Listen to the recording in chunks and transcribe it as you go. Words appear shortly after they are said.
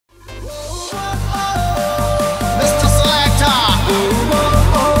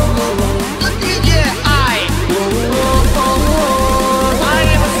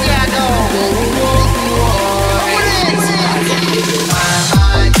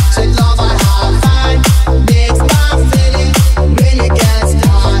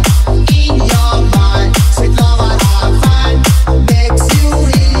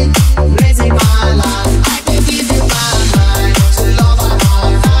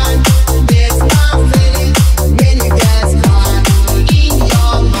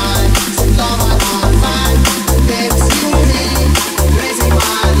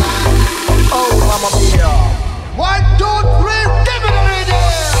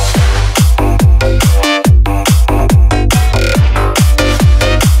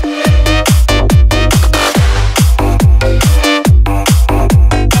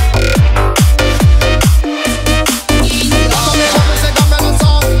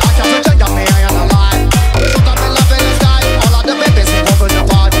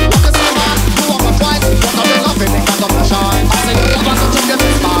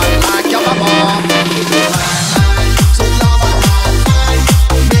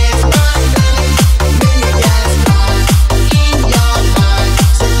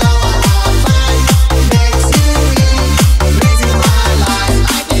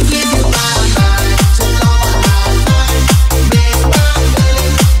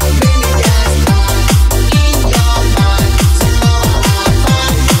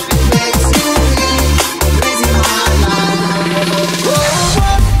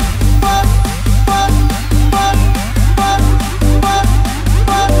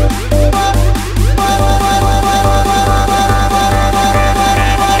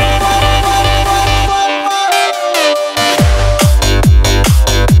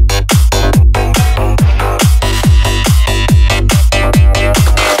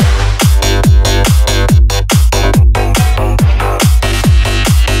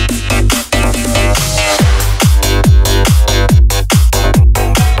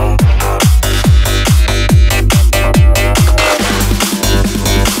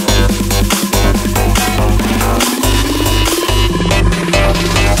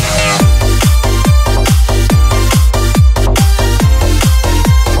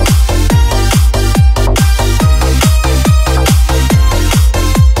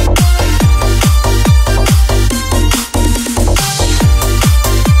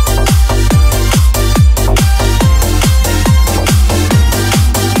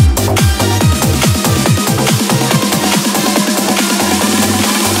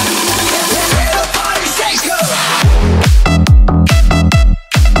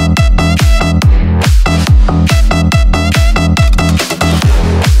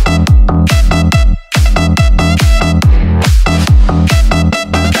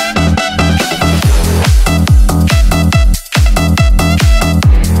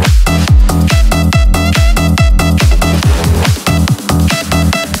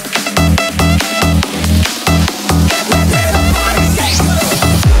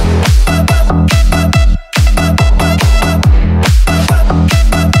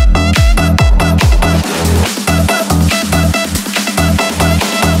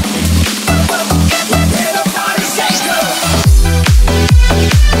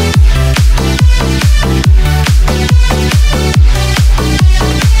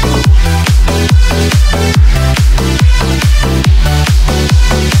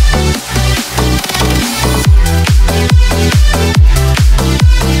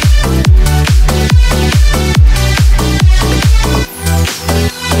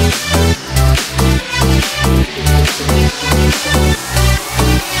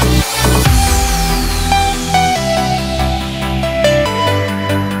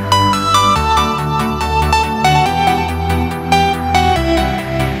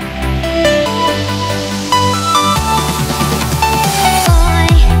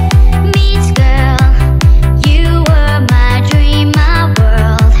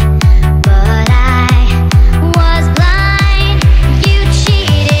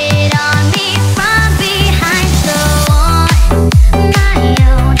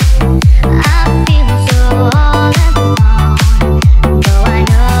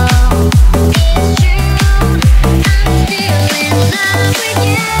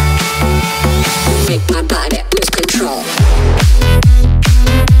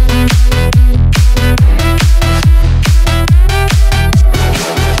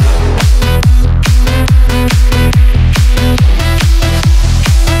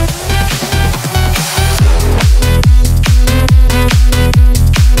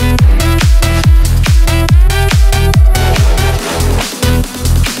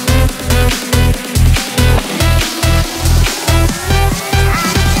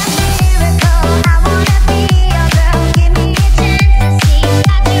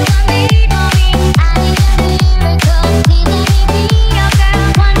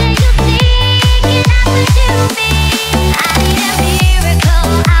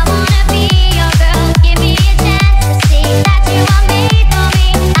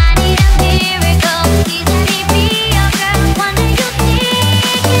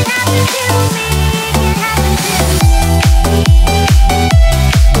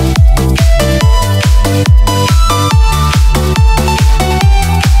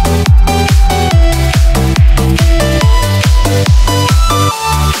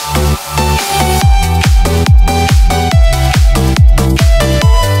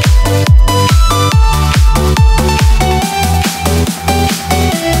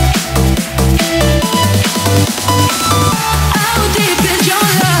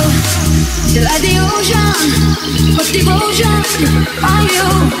like the ocean. What devotion are you?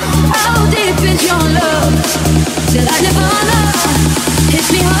 How deep is your love? Till I never hit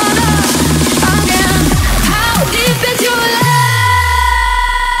me harder again. How deep is your love?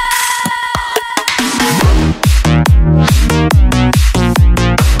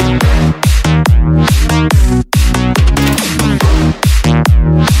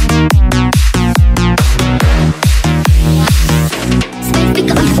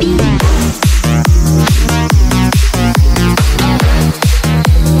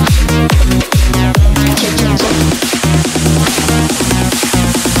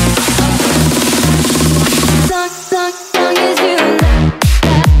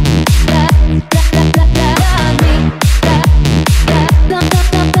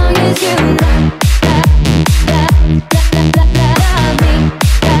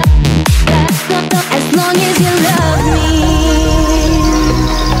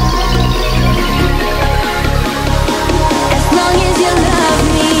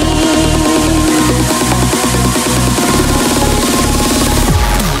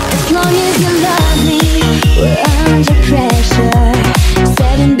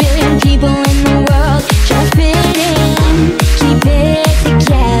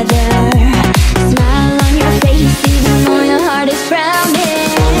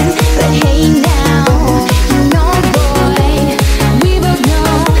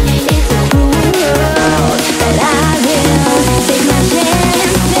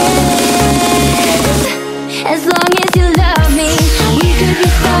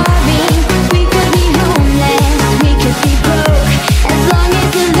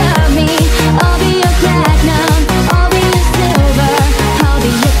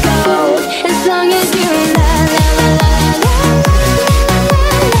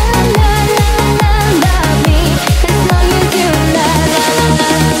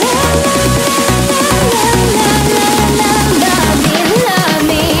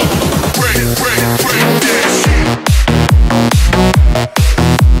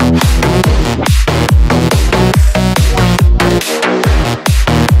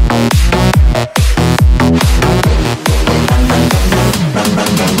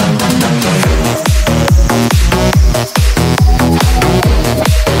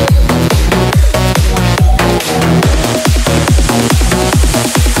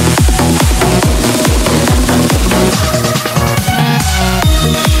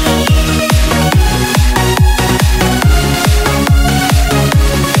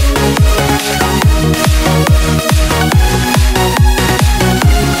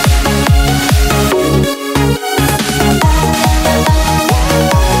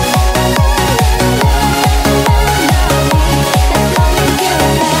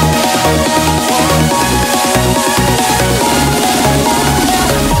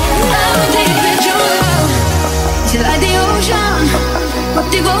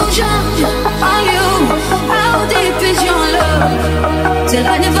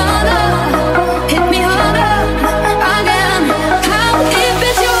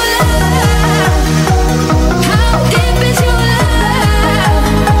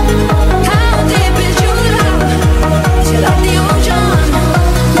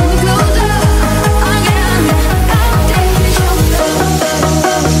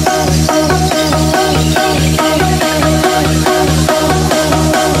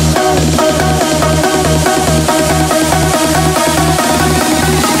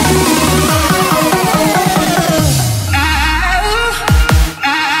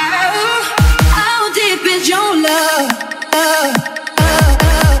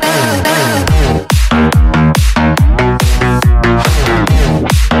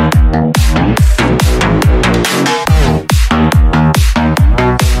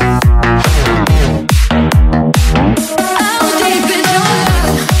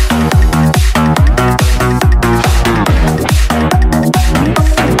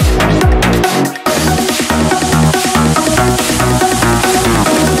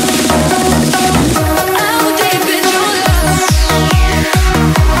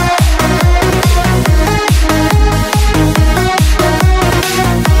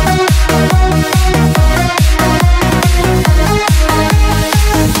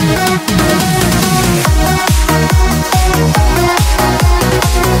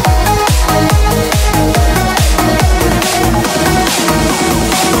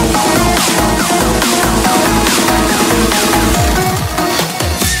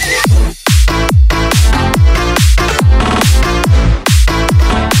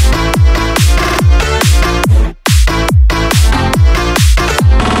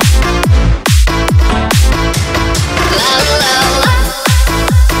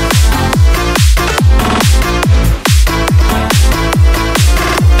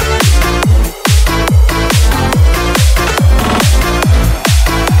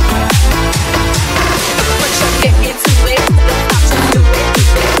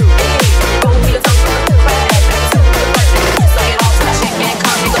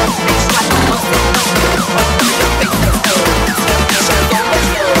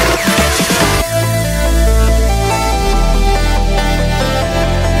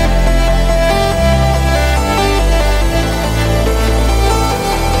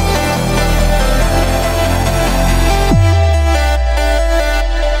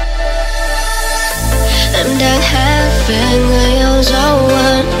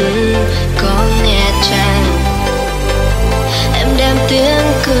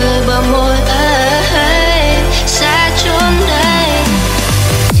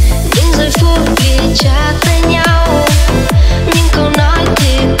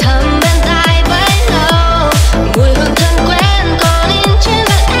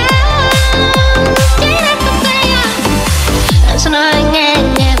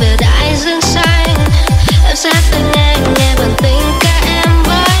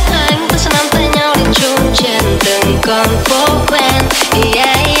 one for when,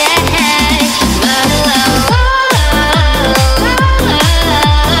 yeah, yeah. La la la la la,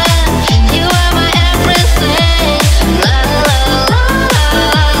 you are my everything. La la la la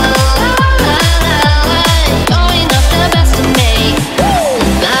la, you're enough the best of me.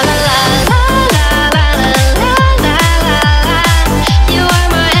 La la la la la la la, you are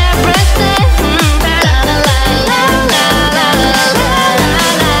my everything. La la la la la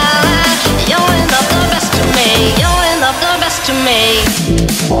la, you're enough the best of me. You're enough the best of me.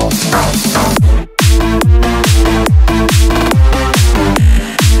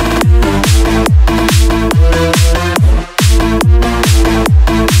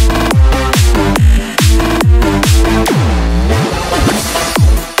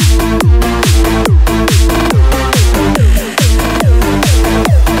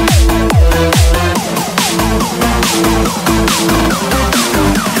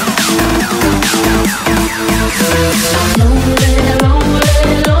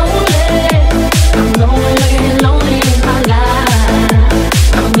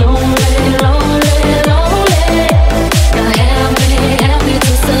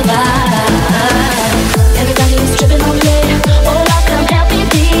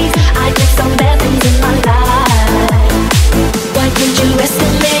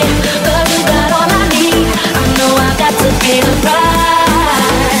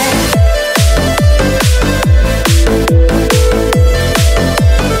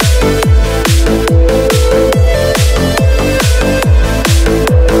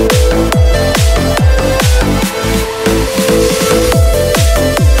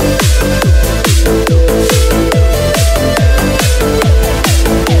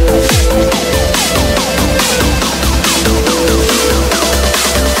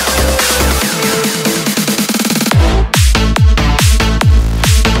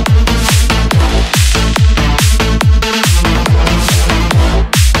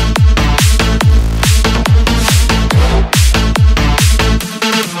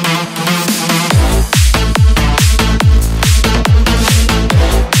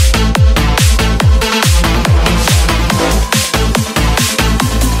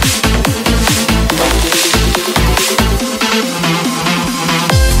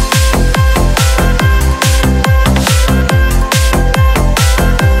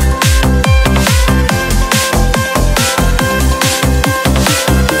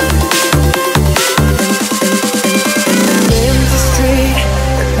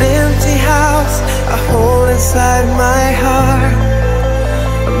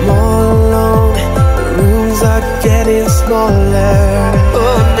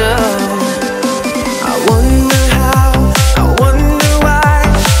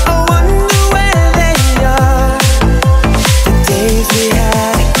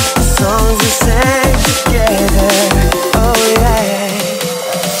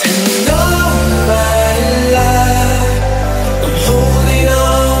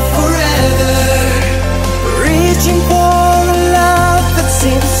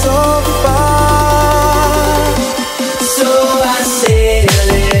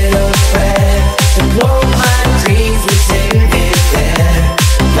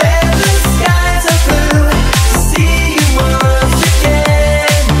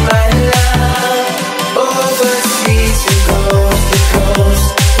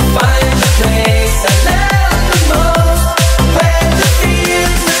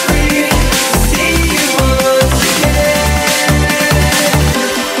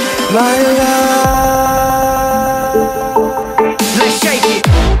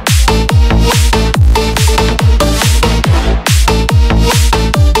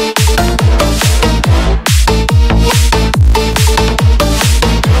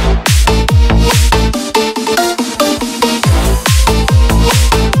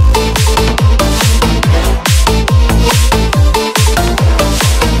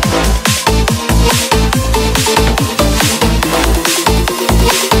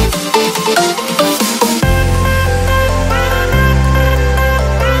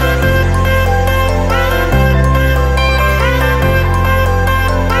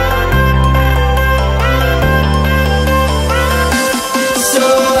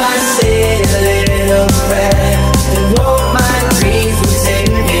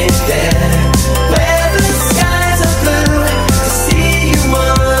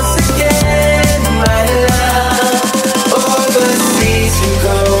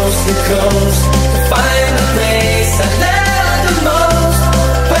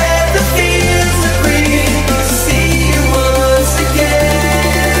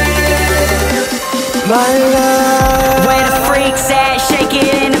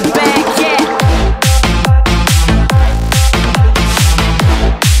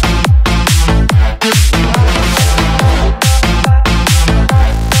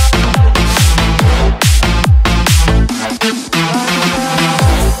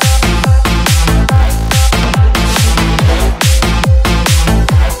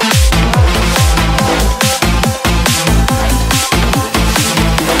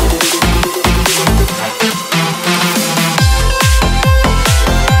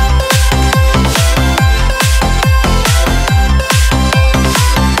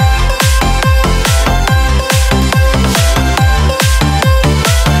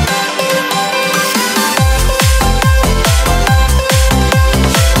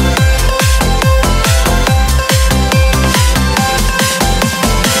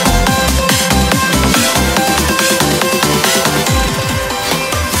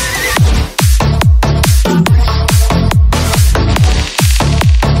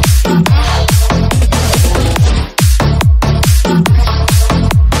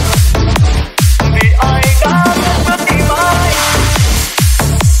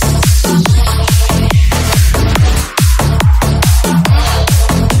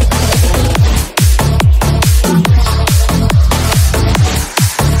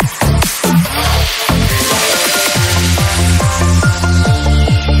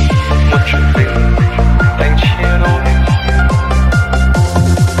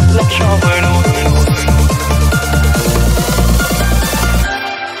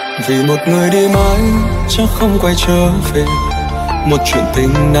 Vì một người đi mãi chắc không quay trở về, một chuyện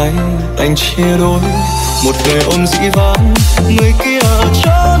tình này đành chia đôi. Một người ôm dĩ vãng, người kia ở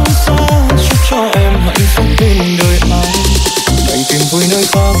chốn xa. Chúc cho em hạnh phúc bên đời ai, đành tìm vui nơi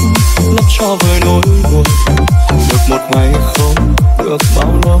khác lấp cho vơi nỗi buồn. Được một ngày không được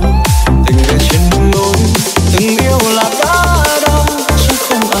bao lâu, tình về trên muôn lối. Từng yêu là đã đau, chứ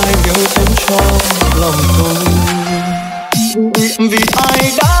không ai yêu thêm cho lòng tôi. Vì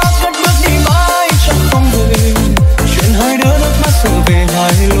ai đã cất bước đi mãi chắc không về, chuyện hai đứa nước mắt sự về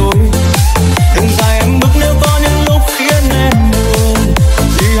hai lối. Đừng dài em bước nếu có những lúc khiến em buồn,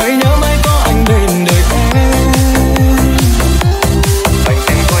 thì hãy nhớ mãi có anh bên đời em. Anh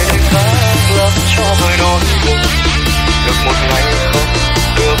tìm quay nơi khác lấp cho vơi nỗi buồn. Được một ngày không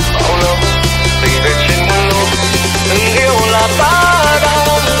được bao lâu, tình về trên muôn lối. Từng yêu là ta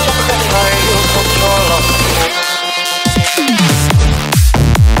đau, chắc không ai yêu không cho lòng buồn.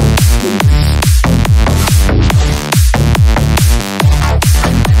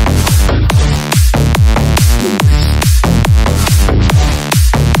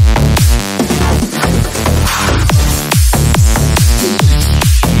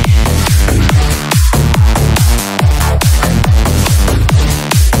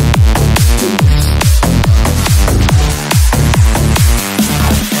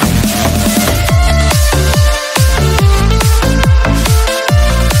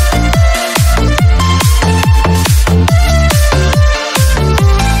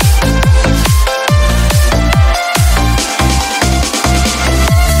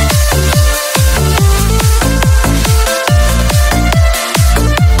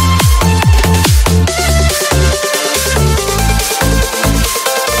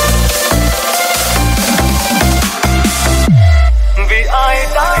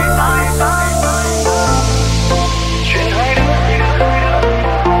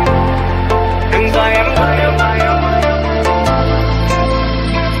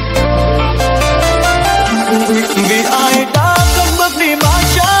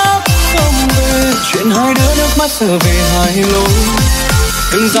 Trở về hai lối.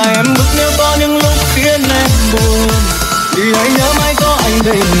 Đừng dài em bước nếu có những lúc khiến em buồn, thì hãy nhớ mãi có anh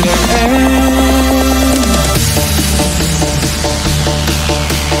bên đời em.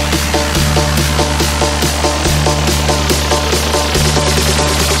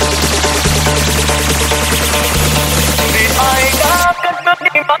 Vì ai đã cất bước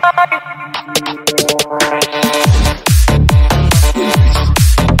đi mãi.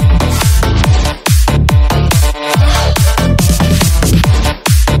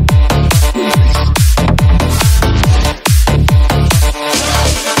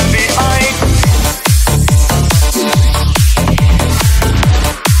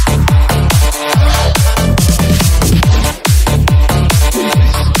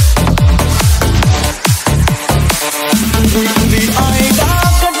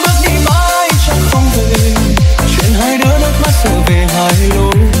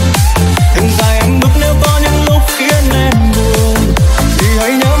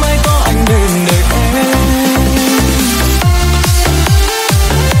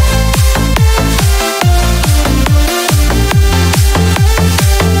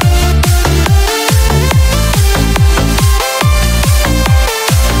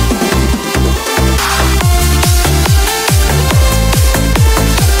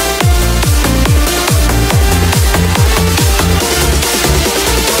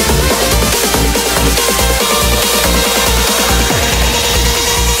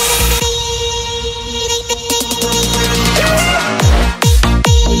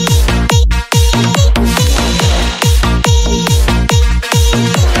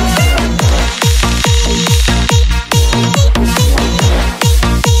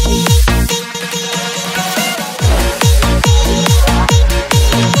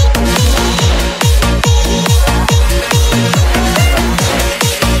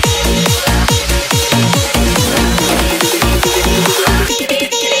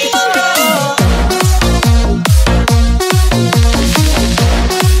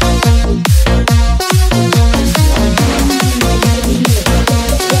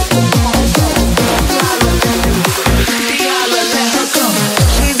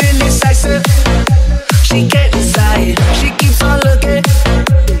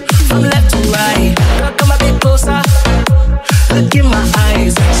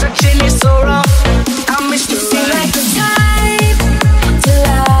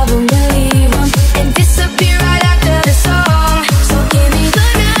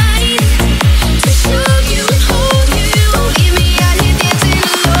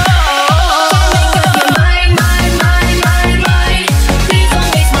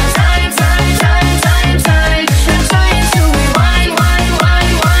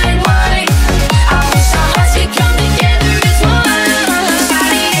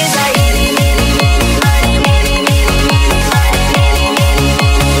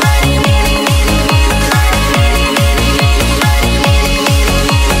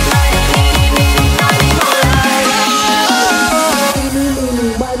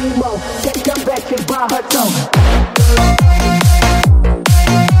 flow. Take them back to bar her tone.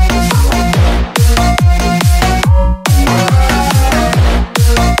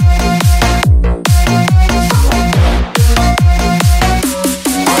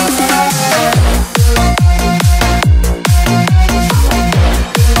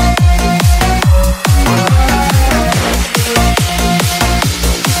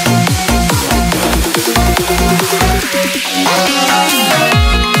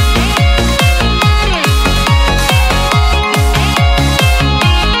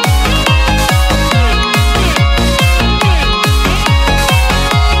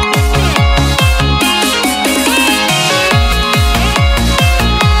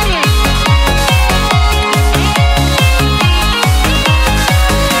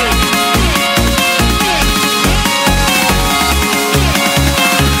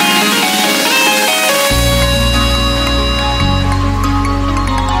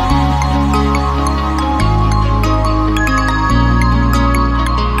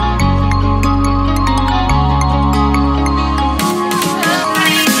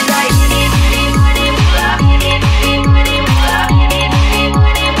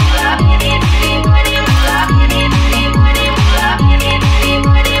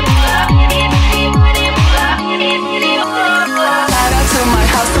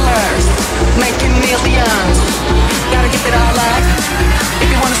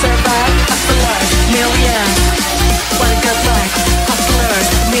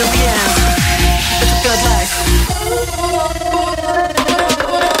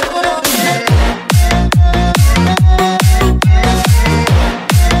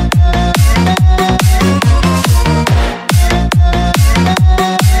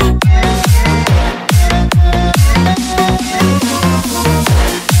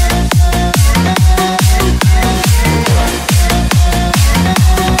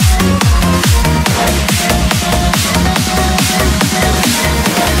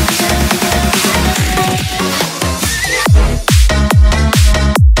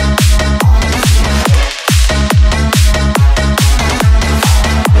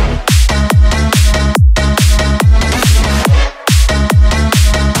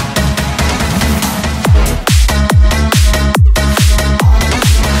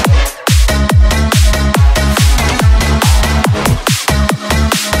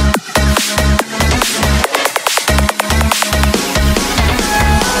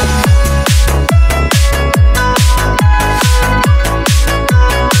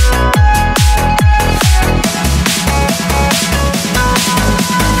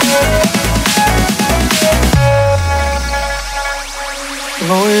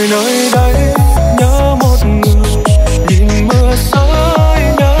 ngồi nơi đây nhớ một người, nhìn mưa rơi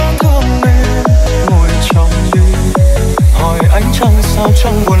nhớ thương em. Ngồi trong đi hỏi ánh trăng sao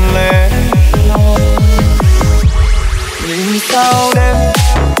trong buồn lẻ loi. Nhìn sao đêm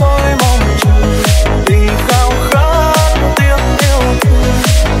tôi mong chờ tình khao khát tiếng yêu thương,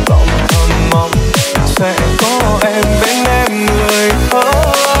 vọng thầm mong sẽ có em bên em người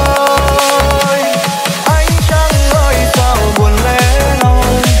ơi. Ánh trăng ơi sao buồn lẻ loi,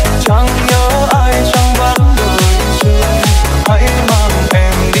 chẳng nhớ ai chẳng vẫn đợi chờ. Hãy mang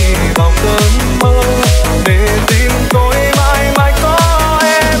em đi vào cơn mơ để tim tôi mãi mãi có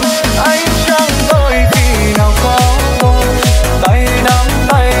em. Ánh trăng ơi khi nào có tôi, tay nắm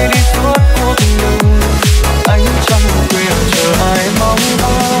tay đi suốt cuộc đời. Ánh trăng khuya chờ ai mong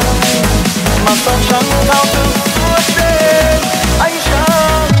ai, mà sao trắng thao thức suốt đêm. Ánh trăng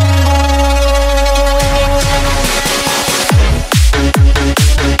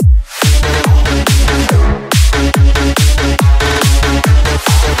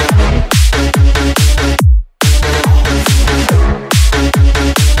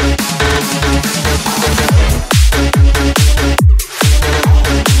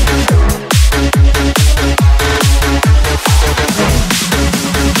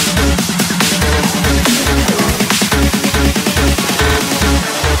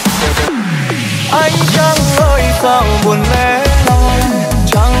Ánh trăng ơi sao buồn lẻ loi,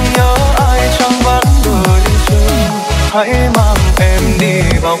 chẳng nhớ ai chẳng vẫn đợi chờ. Hãy mang em đi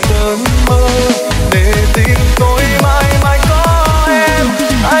vào cơn mơ để tim tôi mãi mãi có em.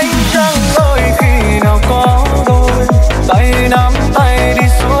 Ánh trăng ơi khi nào có đôi, tay nắm tay đi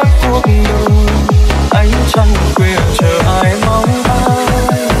suốt cuộc đời. Ánh trăng khuya chờ ai mong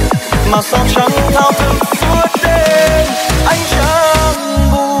ai, mà sao chẳng thao thức suốt đêm. Ánh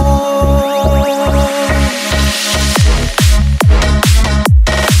trăng buồn.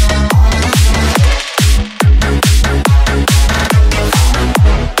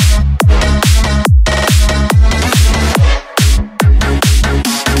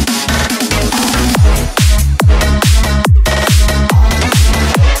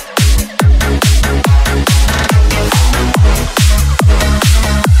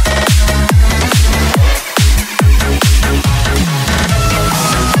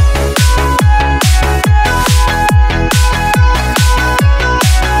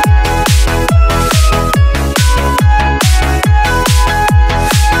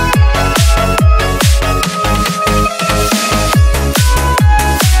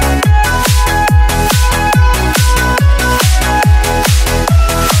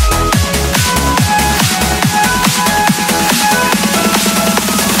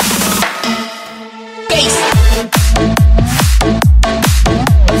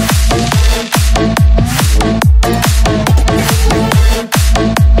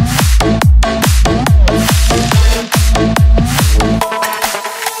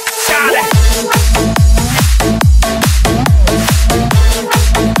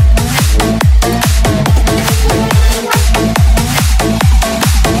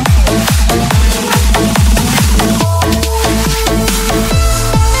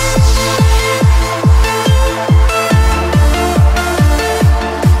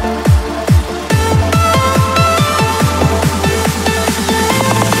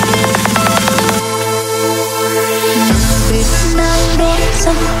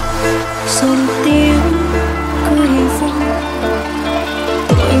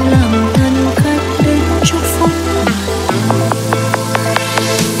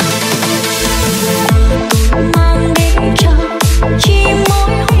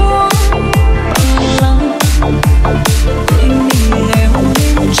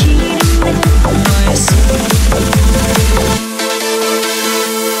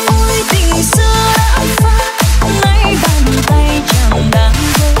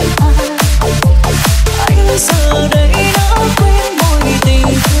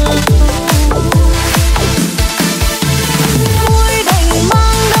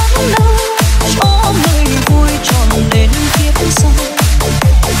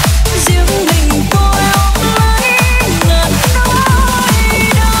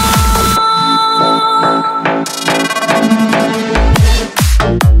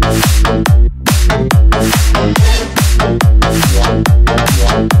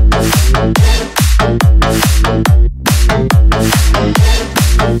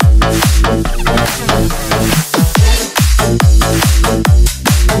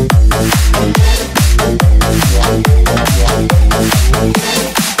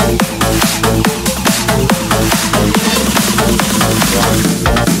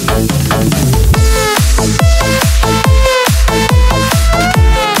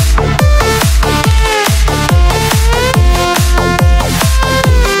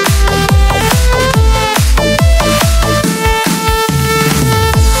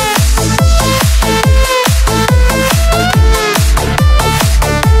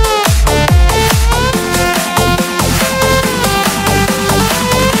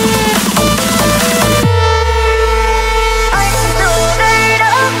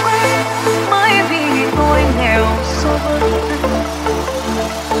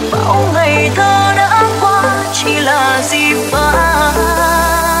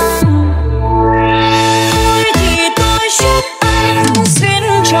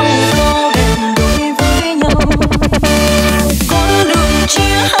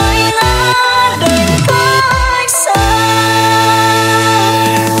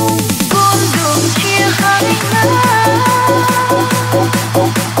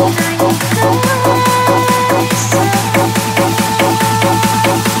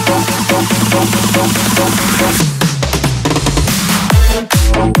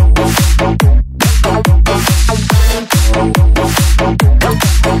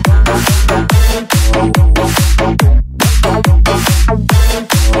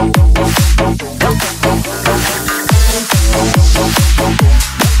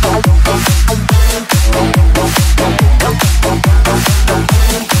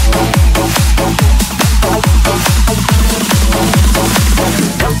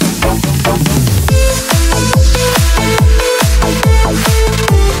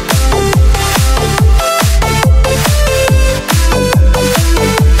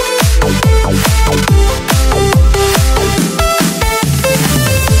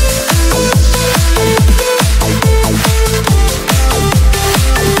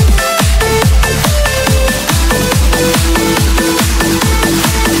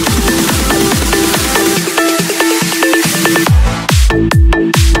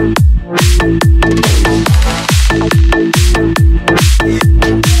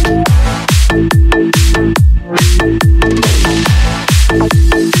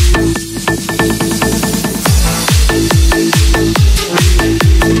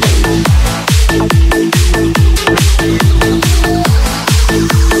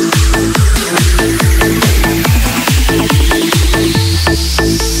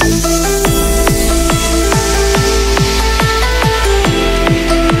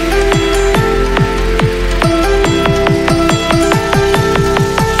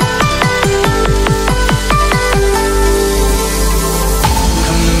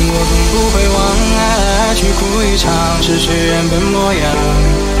 一场失去原本模样。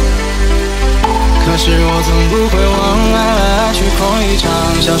可是我总不会忘，爱来爱去空一场，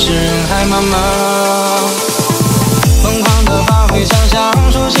消失人海茫茫。疯狂的发挥想象，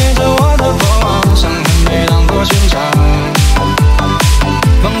书写着我的过往，伤痕没当作勋章。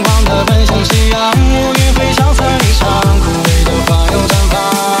疯狂的奔向夕阳，乌云会消散一场，枯萎的花又绽放。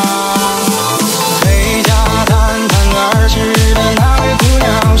回家谈谈儿时的那位姑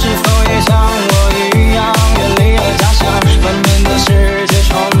娘，是否也像我一样远离了家乡？外面的世界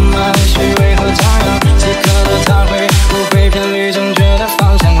充满虚伪和张扬，此刻的她会不会偏离正确的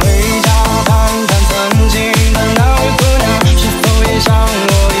方向？回家谈谈曾经的那位姑娘，是否也像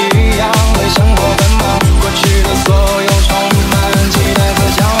我一样为生活奔忙？过去的所有充满期待和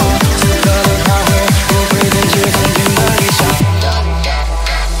向往，此刻的她会不会坚持曾经的理想？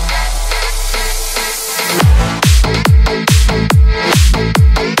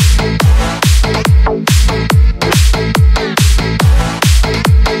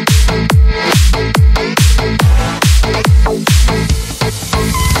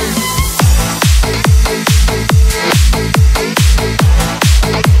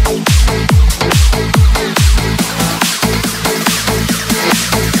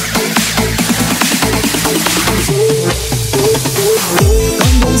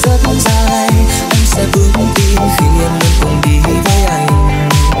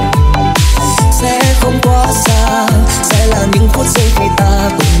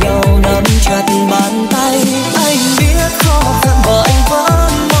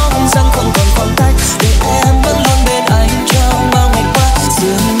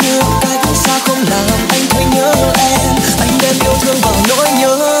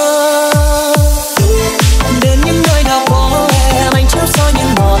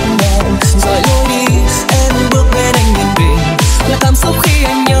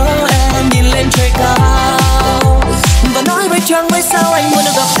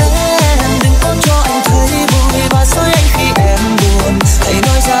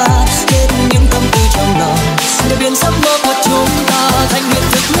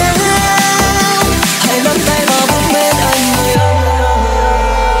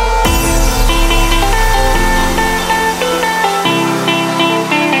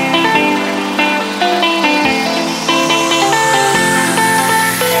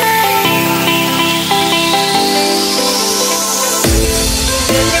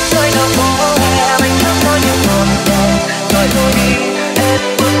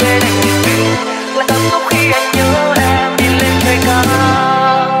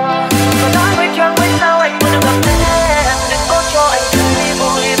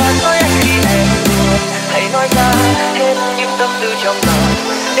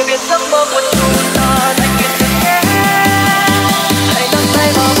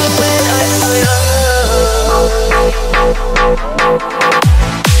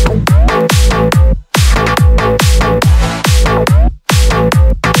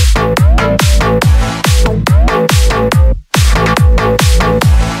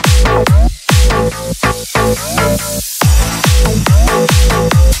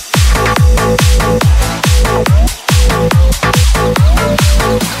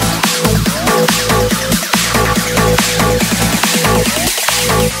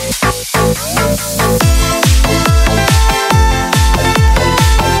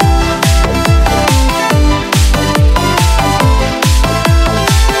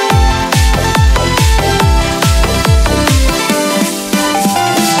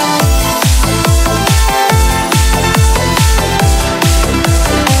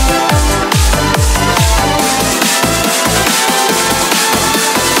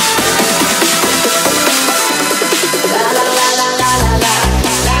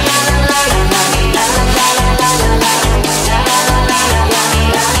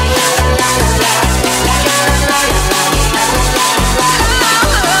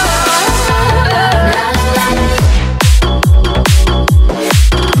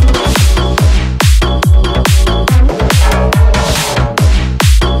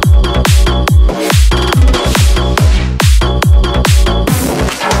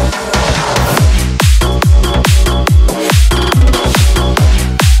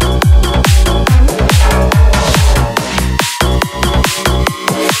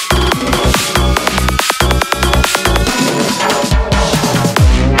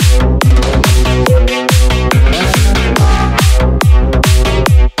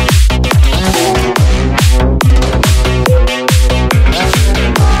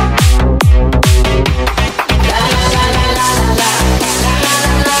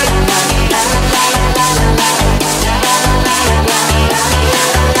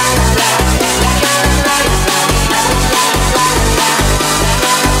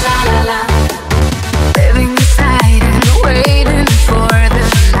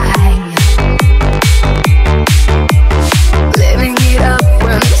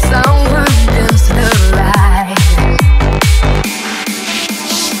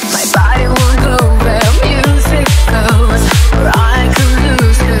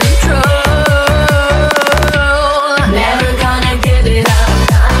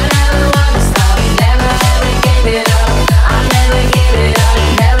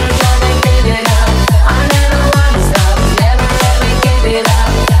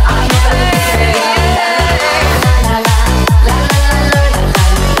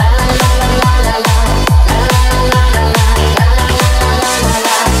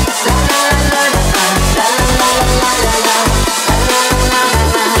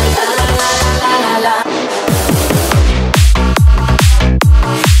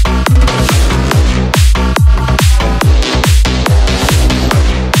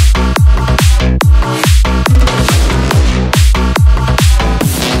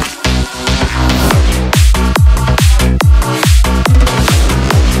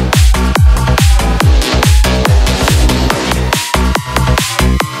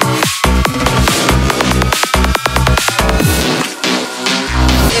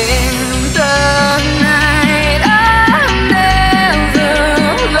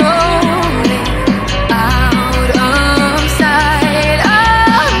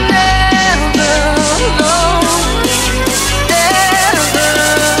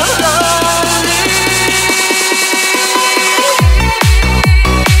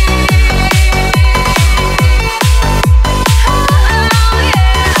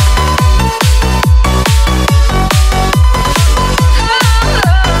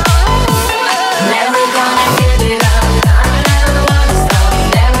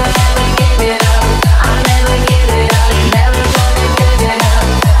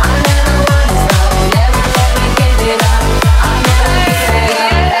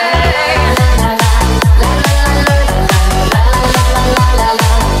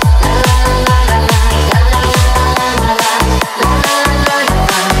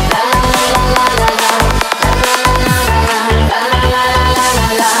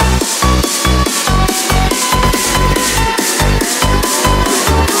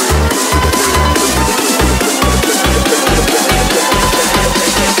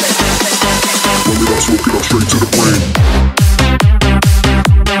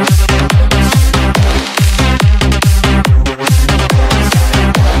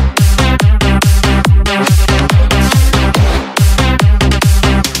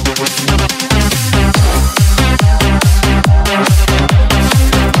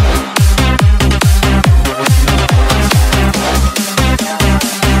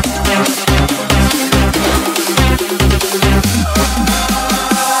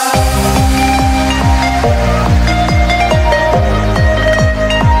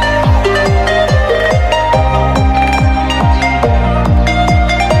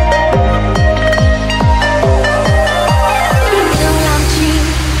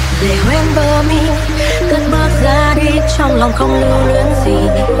 lòng không lưu luyến gì.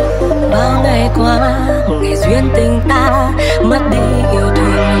 Bao ngày qua ngày duyên tình ta mất đi yêu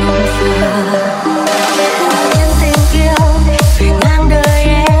thương xa. Nhân tình yêu vì ngang đời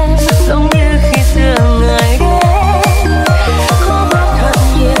em giống như khi xưa người đến. Khó mất thật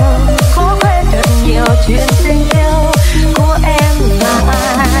nhiều, khó quên thật nhiều chuyện tình yêu của em và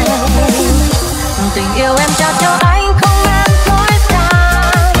anh. Tình yêu em trao cho anh không em dối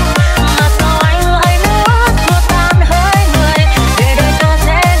gian, mà sao anh lại nước xua tan hơi người. Để đời ta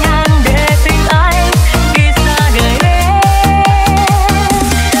dễ dàng để tình anh đi xa đời em.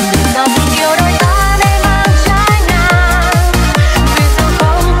 Vì sao tình yêu đôi ta đây mang trái ngang, vì sao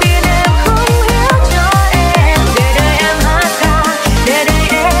không tin em không hiểu cho em. Để đời em hát ca, để đời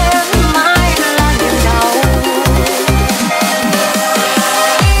em mãi là niềm đau.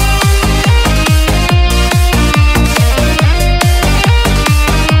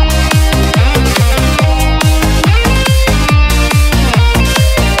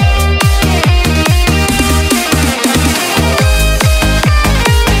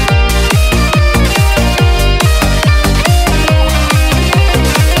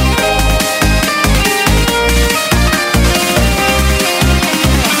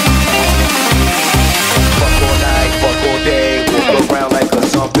 Fuck all night, fuck all day, walk around like a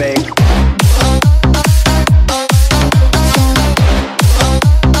zombie.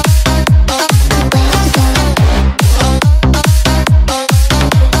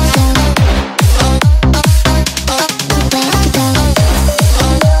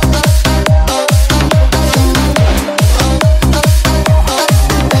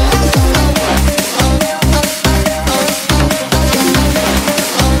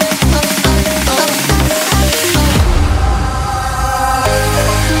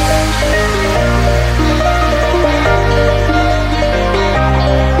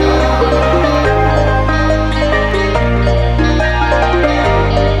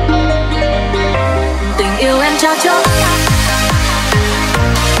 Tình yêu em trao cho anh.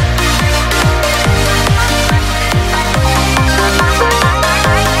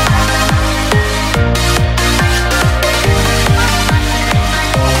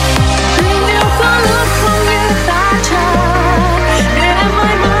 Tình yêu có lúc không như ta chờ, để em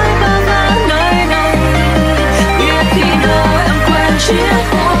mãi mãi bơ vơ nơi này. Biết khi nào em quên chiếc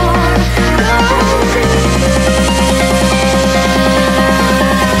hôn đâu gì.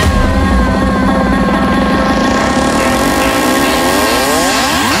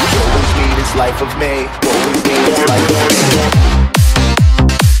 What we need is life of me. What we need is life of me.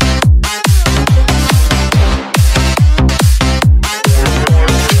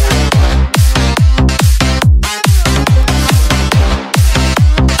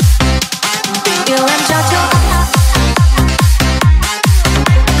 Tình yêu em trao cho anh.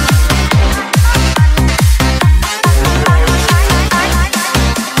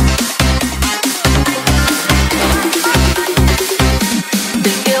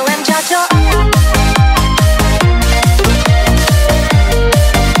 Tình yêu em trao cho anh.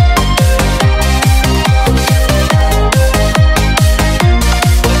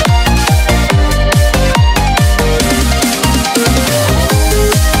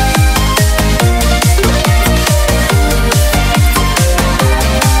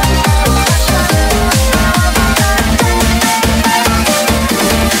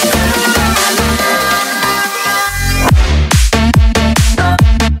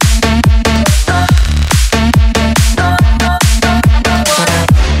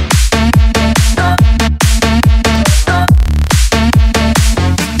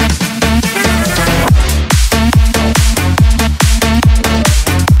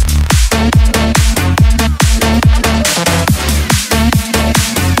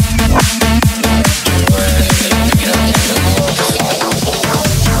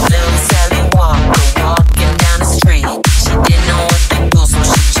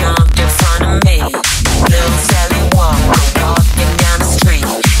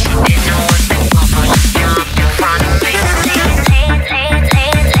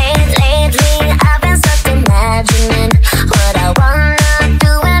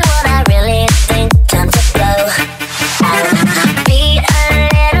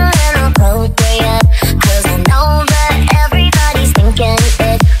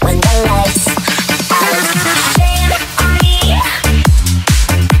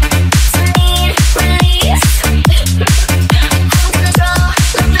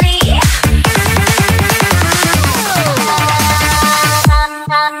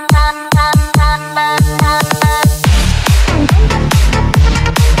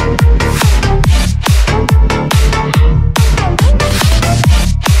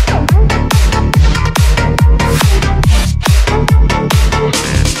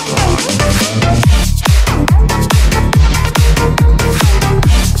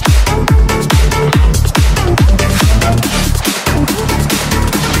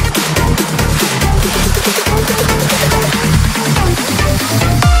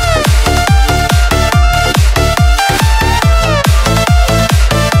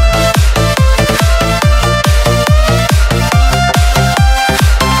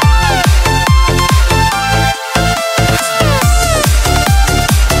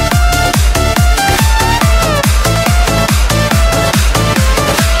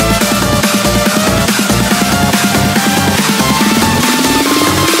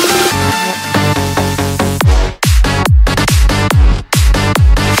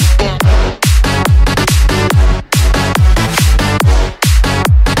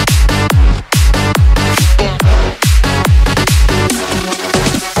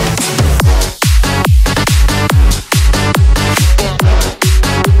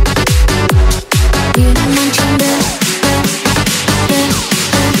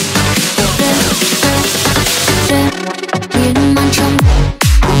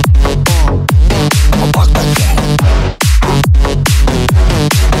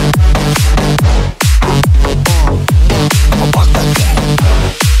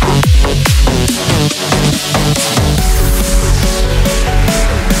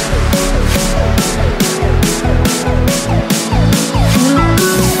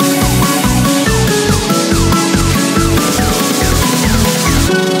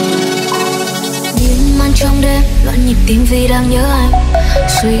 nhịp tim vì đang nhớ anh.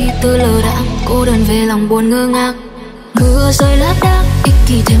 Suy tư lờ đãng, cô đơn về lòng buồn ngơ ngác. Mưa rơi lác đác, ích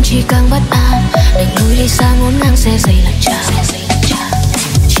kỷ thêm chỉ càng bất an. Đành lối đi xa ngổn ngang xe giày lật trà.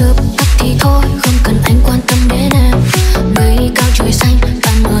 Chớp tắt thì thôi, không cần anh quan tâm đến em. Mây cao trời xanh,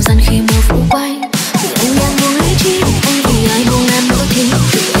 tan mờ dần khi mưa phủ quanh. Vì anh đang buông lý trí, anh vì ai buông em nữa thì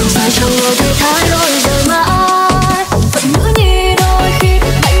anh sai trong ngờ thì thái lối rời mãi. Phận nữ nhi đôi khi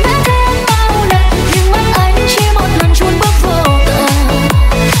mạnh mẽ thêm bao lần, nhưng mắt anh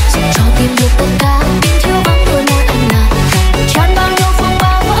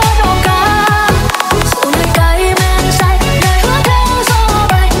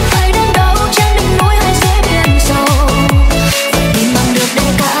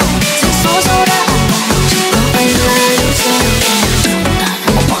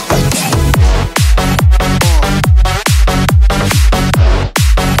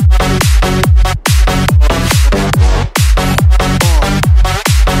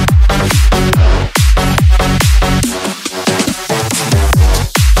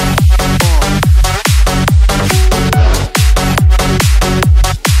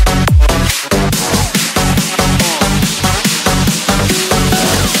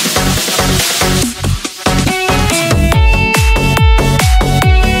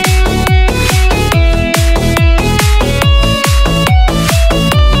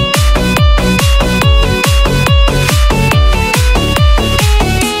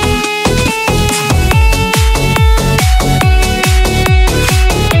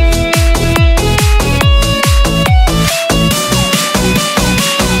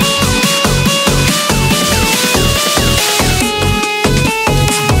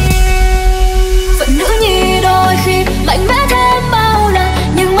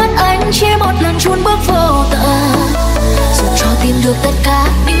chỉ một lần chuồn bước vô tận. Dù cho tìm được tất cả,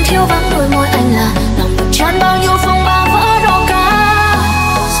 nhưng thiếu vắng đôi môi anh là tràn bao nhiêu phong ba vỡ đầu ca.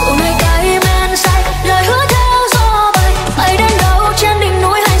 Dù nơi cay men say, lời hứa theo gió bay, bay đến đâu trên đỉnh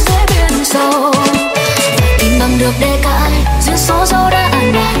núi hay dưới biển sâu. Phải tìm bằng được để cả sự số dấu đã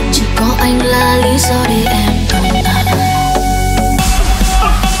chỉ có anh là lý do em tồn tại.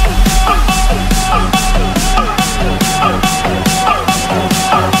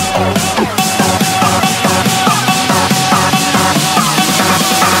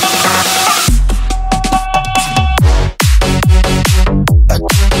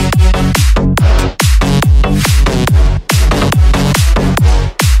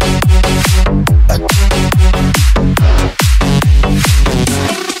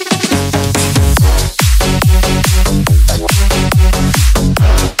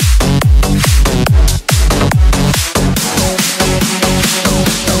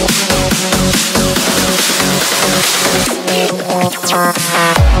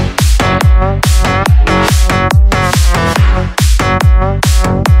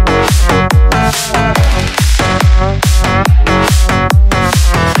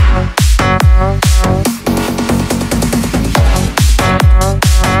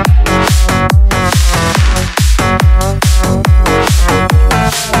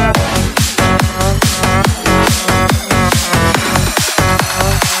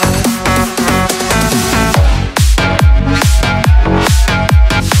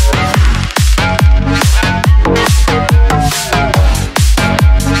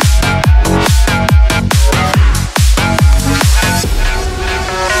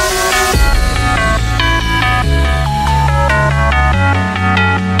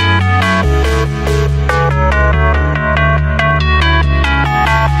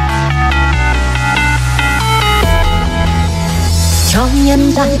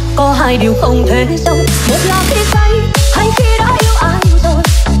 nhân gian có hai điều không thể sống, một là khi say hay khi đã yêu ai rồi.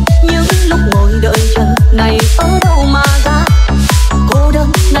 Những lúc ngồi đợi chờ này ở đâu mà ra, cô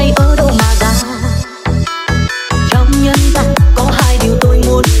đơn này ở đâu mà ra. Trong nhân gian có hai điều tôi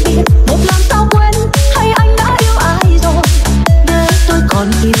muốn biết, một làm sao quên hay anh đã yêu ai rồi, để tôi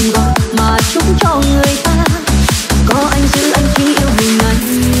còn im gọi mà chúng cho người ta. Có anh giữ anh chỉ yêu mình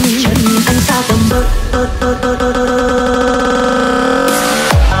anh, chân anh sao tầm bơ.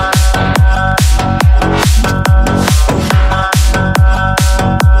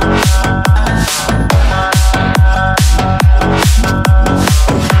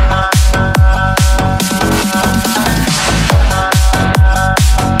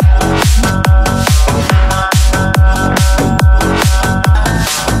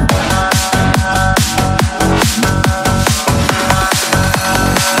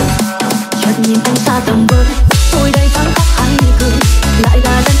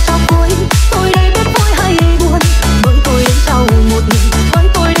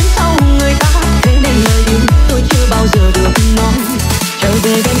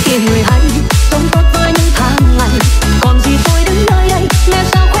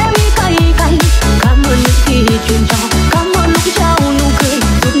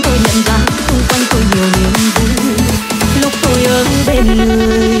 rộn ràng xung quanh tôi nhiều niềm vui lúc tôi ở bên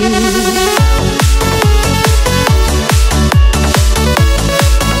người.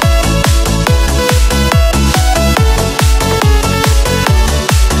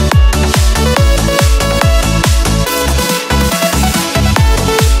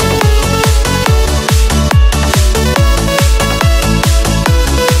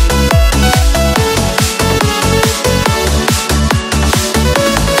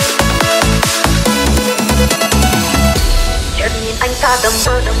 Đầm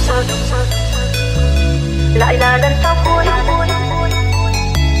mơ lại là lần sau cuối.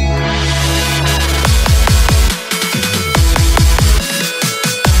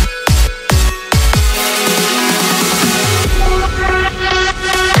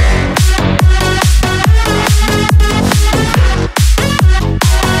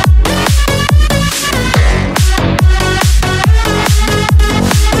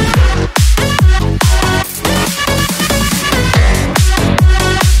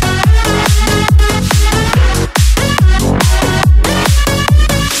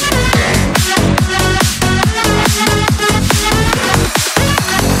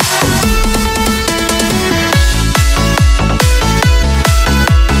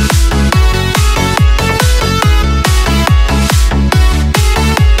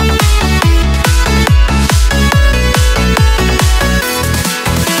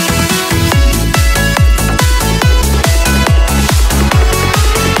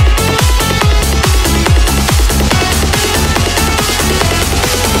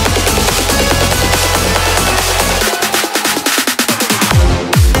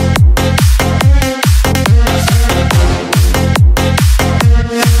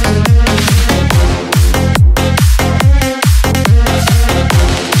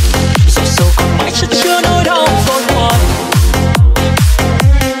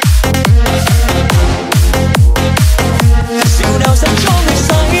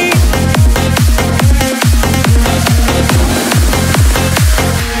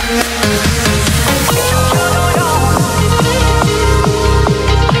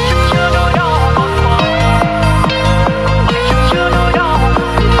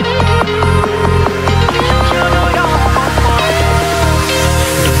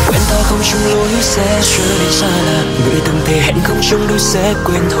 Sẽ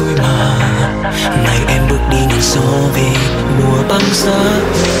quên thôi mà. Ngày em bước đi nhìn gió về mùa băng giá,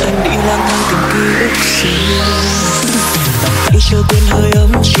 mình anh đi lang thang tìm ký ức xưa. Tay chưa quên hơi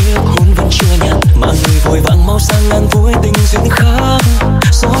ấm chiếc hôn vẫn chưa nhạt, mà người vội vàng mau sang ngang vui tình duyên khác.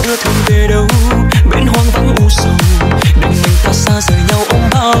 Gió đưa thương về đâu bên hoang vắng u sầu, đừng mình ta xa rời nhau ôm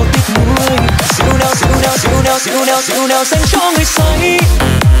bao tiếc nuối. Dịu nào dịu nào dịu nào dịu nào dịu nào dành cho người say.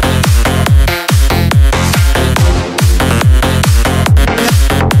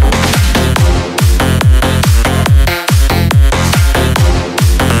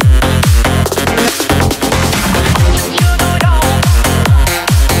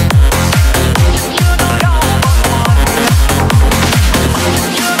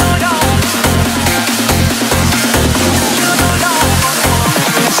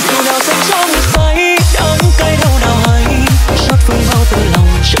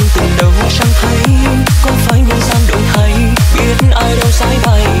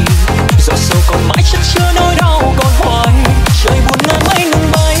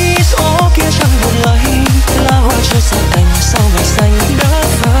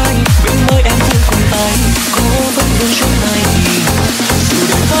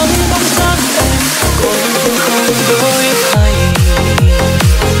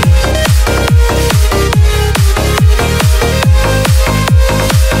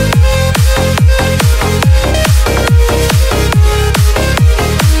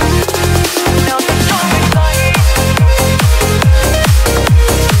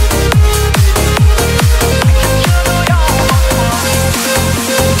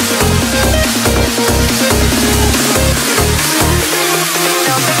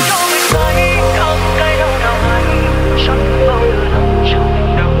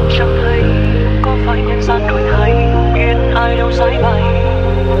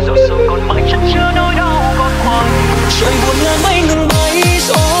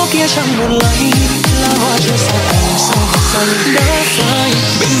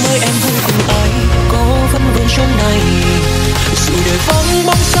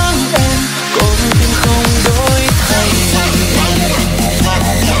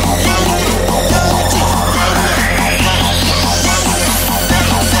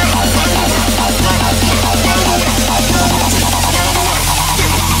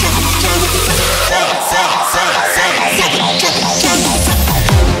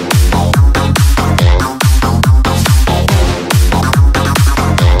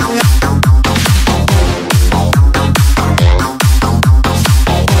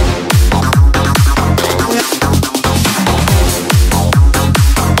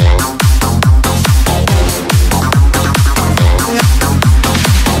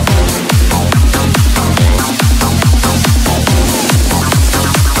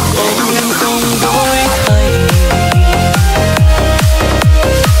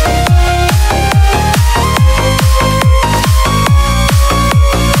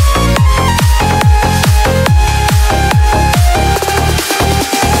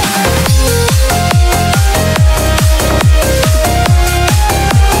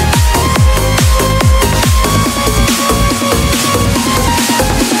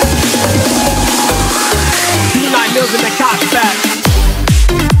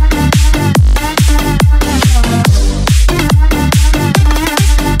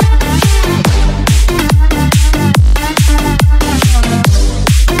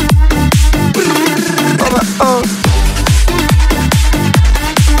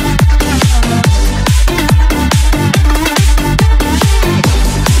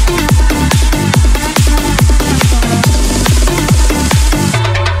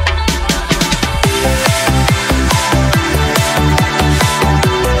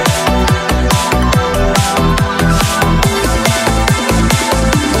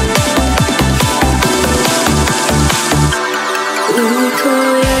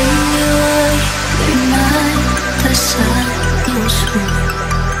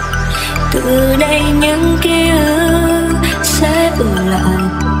 từ đây những ký ức sẽ ở lại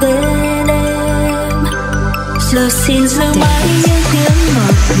bên em. Giờ xin giữ mãi những tiếng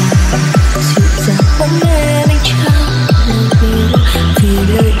ngọt ngào dịu dàng vẫn nghe anh trao lời yêu,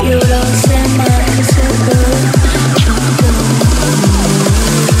 vì lời yêu đó sẽ mãi sẽ ở trong tâm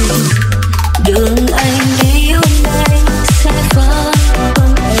người. Đường anh đi hôm nay sẽ vắng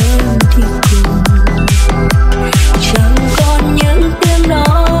không em thì cùng, chẳng còn những tiếng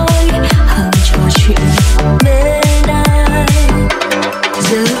nói hàng trò chuyện bên ai.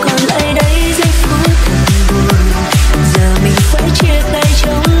 Giờ còn lại đây giây phút thật buồn, giờ mình phải chia tay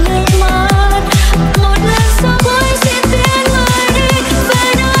trong nước mắt. Một lần sau cuối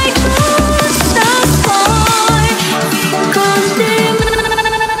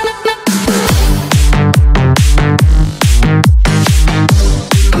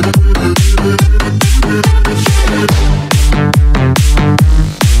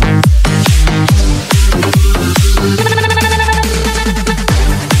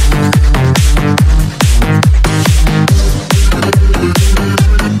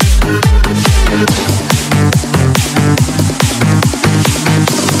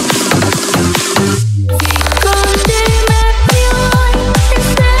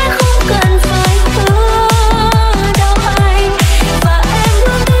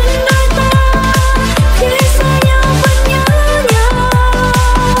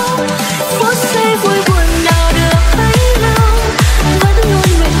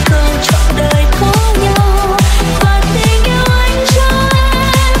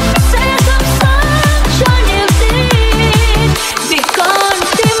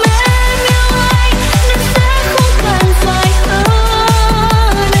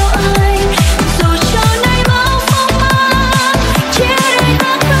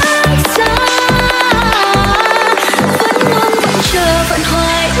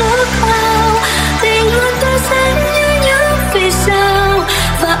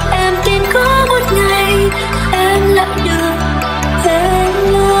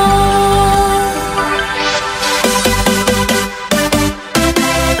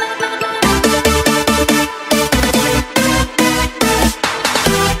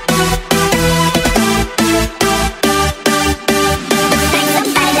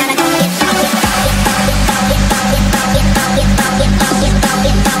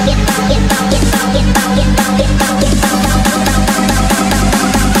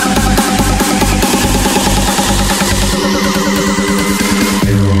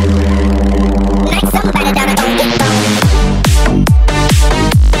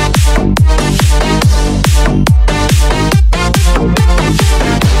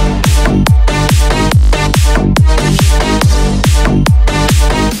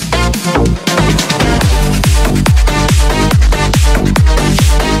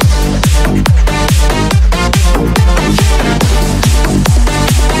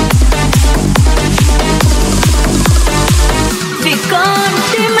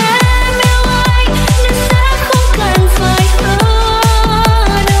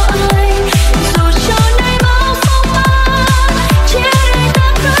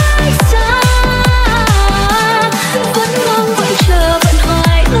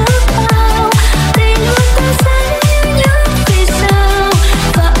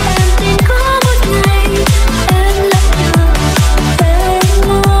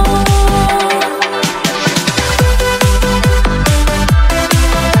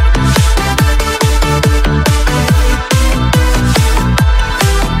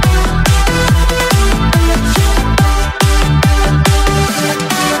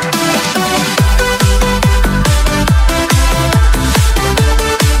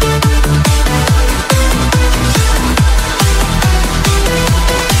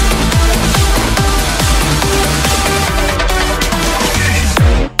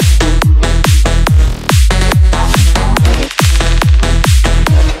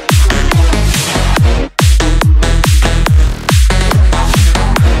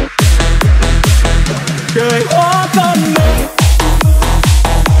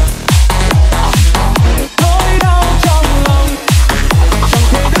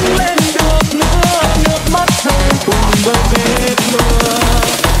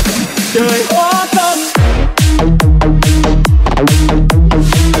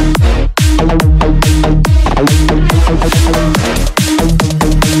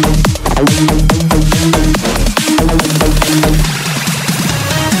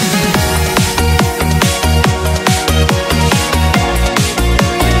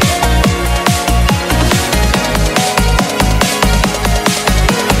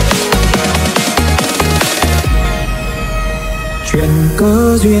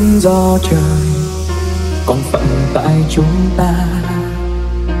duyên do trời, còn phận tại chúng ta.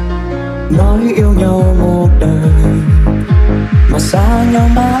 Nói yêu nhau một đời mà xa nhau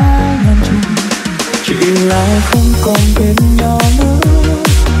mãi ngàn trùng, chỉ là không còn bên nhau nữa,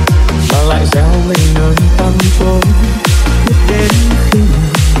 mà lại gieo mình nơi tăm tối. Biết đến khi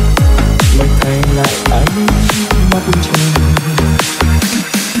mình thay lại ánh mắt trời,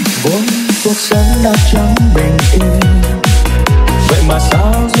 vốn cuộc sống đã chẳng bình yên, vậy mà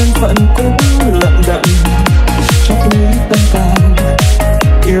sao duyên phận cũng lận đận. Chót lý tâm can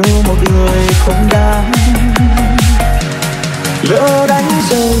yêu một người không đáng, lỡ đánh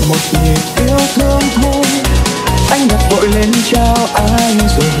rơi một nhịp yêu thương thôi, anh đặt vội lên trao ai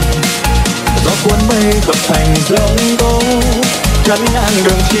rồi. Gió cuốn mây hợp thành giông tố, chắn ngang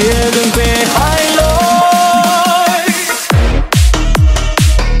đường chia đường về hai